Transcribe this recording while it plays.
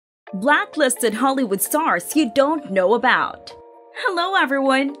Blacklisted Hollywood stars you don't know about. Hello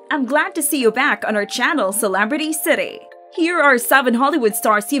everyone, I'm glad to see you back on our channel Celebrity City. Here are 7 Hollywood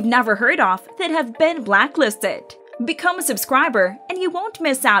stars you've never heard of that have been blacklisted. Become a subscriber and you won't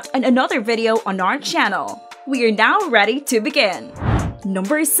miss out on another video on our channel. We are now ready to begin.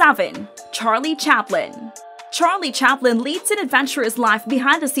 Number 7. Charlie Chaplin. Charlie Chaplin leads an adventurous life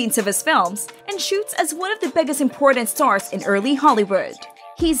behind the scenes of his films and shoots as one of the biggest important stars in early Hollywood.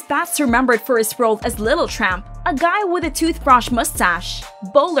 He's best remembered for his role as Little Tramp, a guy with a toothbrush mustache,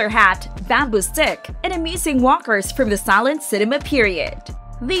 bowler hat, bamboo stick, and amusing walkers from the silent cinema period.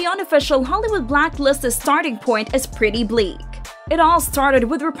 The unofficial Hollywood blacklist's starting point is pretty bleak. It all started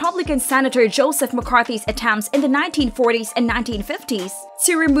with Republican Senator Joseph McCarthy's attempts in the 1940s and 1950s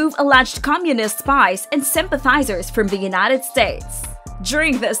to remove alleged communist spies and sympathizers from the United States.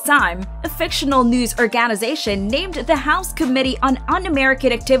 During this time, a fictional news organization named the House Committee on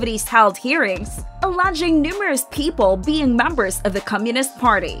Un-American Activities held hearings, alleging numerous people being members of the Communist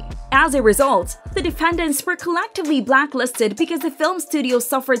Party. As a result, the defendants were collectively blacklisted because the film studio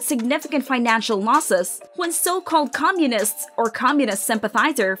suffered significant financial losses when so-called communists or communist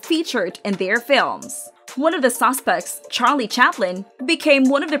sympathizer featured in their films. One of the suspects, Charlie Chaplin, became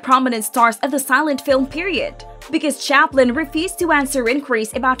one of the prominent stars of the silent film period. Because Chaplin refused to answer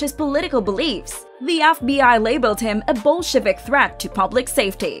inquiries about his political beliefs, the FBI labeled him a Bolshevik threat to public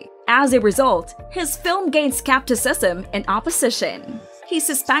safety. As a result, his film gained skepticism and opposition. He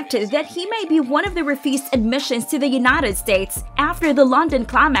suspected that he may be one of the refused admissions to the United States after the London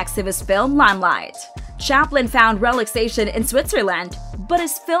climax of his film Limelight. Chaplin found relaxation in Switzerland, but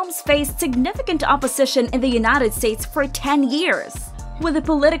his films faced significant opposition in the United States for 10 years. When the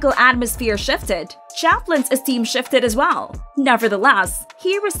political atmosphere shifted, Chaplin's esteem shifted as well. Nevertheless,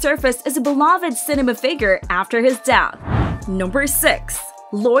 he resurfaced as a beloved cinema figure after his death. Number 6.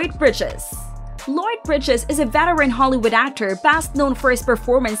 Lloyd Bridges. Lloyd Bridges is a veteran Hollywood actor best known for his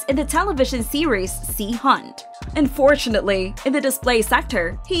performance in the television series Sea Hunt. Unfortunately, in the display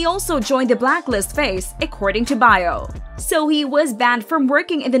sector, he also joined the blacklist phase according to bio. So he was banned from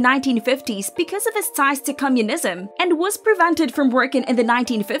working in the 1950s because of his ties to communism and was prevented from working in the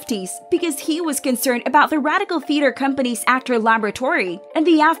 1950s because he was concerned about the Radical Theater Company's actor laboratory, and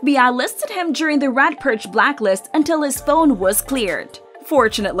the FBI listed him during the Red Perch blacklist until his phone was cleared.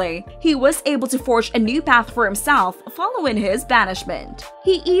 Fortunately, he was able to forge a new path for himself following his banishment.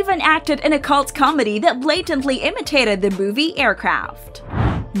 He even acted in a cult comedy that blatantly imitated the movie Aircraft.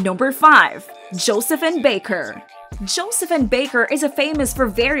 Number 5. Josephine Baker. Josephine Baker is famous for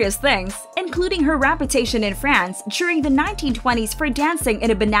various things, including her reputation in France during the 1920s for dancing in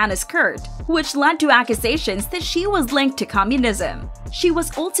a banana skirt, which led to accusations that she was linked to communism. She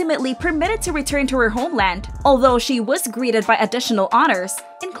was ultimately permitted to return to her homeland, although she was greeted by additional honors,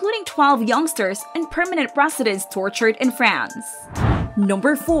 including 12 youngsters and permanent residents tortured in France.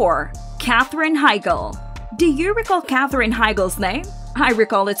 Number 4. Katherine Heigl. Do you recall Katherine Heigl's name? I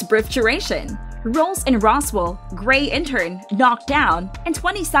recall its brief duration. Roles in Roswell, Grey Intern, Knocked Down, and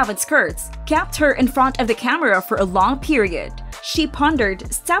 27 Skirts kept her in front of the camera for a long period. She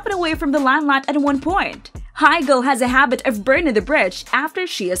pondered, stepping away from the limelight at one point. Heigl has a habit of burning the bridge after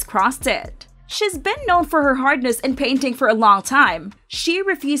she has crossed it. She's been known for her hardness in painting for a long time. She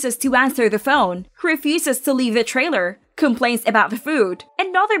refuses to answer the phone, refuses to leave the trailer, complains about the food,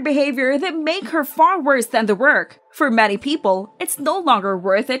 and other behavior that make her far worse than the work. For many people, it's no longer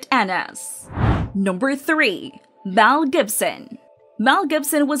worth it, NS. Number 3. Mel Gibson. Mel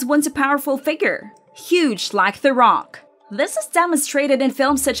Gibson was once a powerful figure, huge like The Rock. This is demonstrated in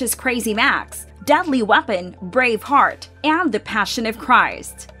films such as Crazy Max, Deadly Weapon, Braveheart, and The Passion of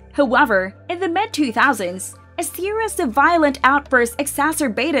Christ. However, in the mid-2000s, a series of violent outbursts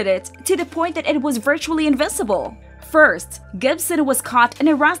exacerbated it to the point that it was virtually invisible. First, Gibson was caught and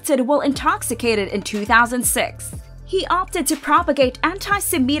arrested while intoxicated in 2006. He opted to propagate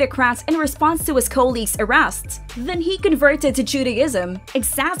anti-Semitic rants in response to his colleagues' arrests. Then he converted to Judaism,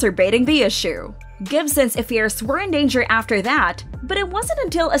 exacerbating the issue. Gibson's affairs were in danger after that, but it wasn't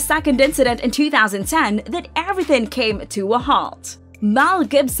until a second incident in 2010 that everything came to a halt. Mel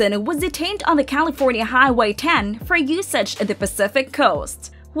Gibson was detained on the California Highway 10 for usage in the Pacific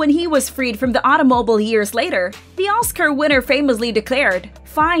Coast. When he was freed from the automobile years later, the Oscar winner famously declared,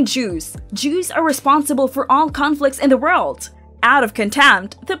 "Fine Jews. Jews are responsible for all conflicts in the world." Out of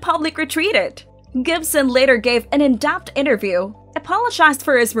contempt, the public retreated. Gibson later gave an in-depth interview, apologized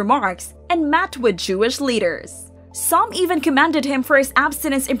for his remarks, and met with Jewish leaders. Some even commended him for his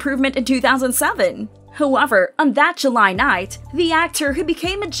abstinence improvement in 2007. However, on that July night, the actor who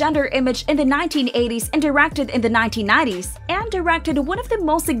became a gender image in the 1980s and directed in the 1990s, and directed one of the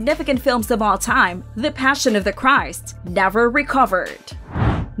most significant films of all time, The Passion of the Christ, never recovered.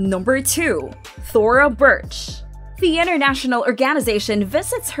 Number 2. Thora Birch. The international organization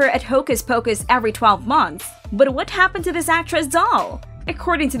visits her at Hocus Pocus every 12 months. But what happened to this actress doll?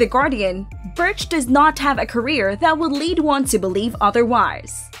 According to The Guardian, Birch does not have a career that would lead one to believe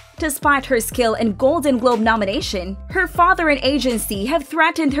otherwise. Despite her skill and Golden Globe nomination, her father and agency have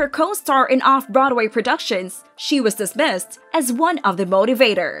threatened her co-star in off-Broadway productions. She was dismissed as one of the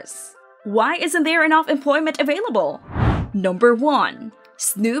motivators. Why isn't there enough employment available? Number 1.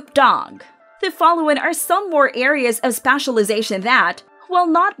 Snoop Dogg. The following are some more areas of specialization that, while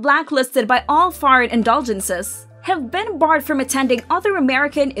not blacklisted by all foreign indulgences, have been barred from attending other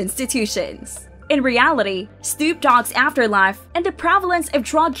American institutions. In reality, Snoop Dogg's afterlife and the prevalence of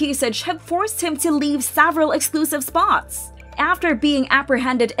drug usage have forced him to leave several exclusive spots. After being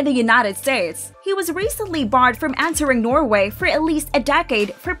apprehended in the United States, he was recently barred from entering Norway for at least a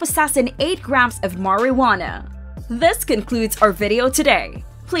decade for possessing 8 grams of marijuana. This concludes our video today.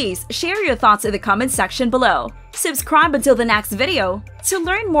 Please share your thoughts in the comment section below. Subscribe until the next video to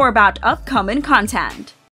learn more about upcoming content.